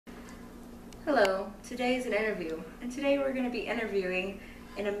Hello, today is an interview, and today we're going to be interviewing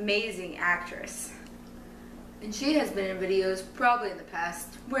an amazing actress. And she has been in videos probably in the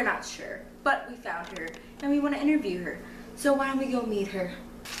past, we're not sure, but we found her and we want to interview her. So why don't we go meet her?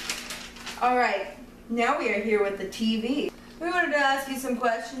 Alright, now we are here with the TV. We wanted to ask you some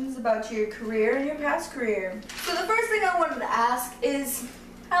questions about your career and your past career. So the first thing I wanted to ask is,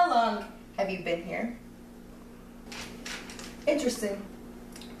 how long have you been here? Interesting.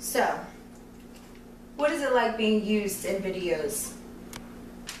 So, what is it like being used in videos?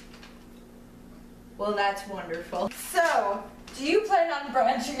 Well, that's wonderful. So, do you plan on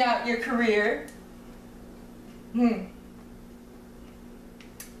branching out your career? Well,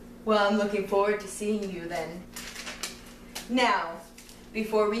 I'm looking forward to seeing you then. Now,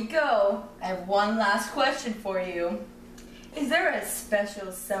 before we go, I have one last question for you. Is there a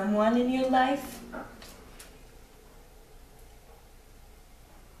special someone in your life?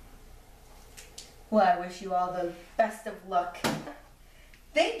 Well, I wish you all the best of luck.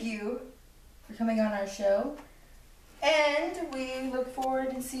 Thank you for coming on our show. And we look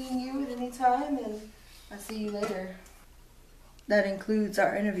forward to seeing you at any time, and I'll see you later. That includes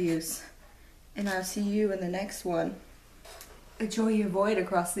our interviews. And I'll see you in the next one. Enjoy your void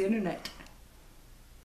across the internet.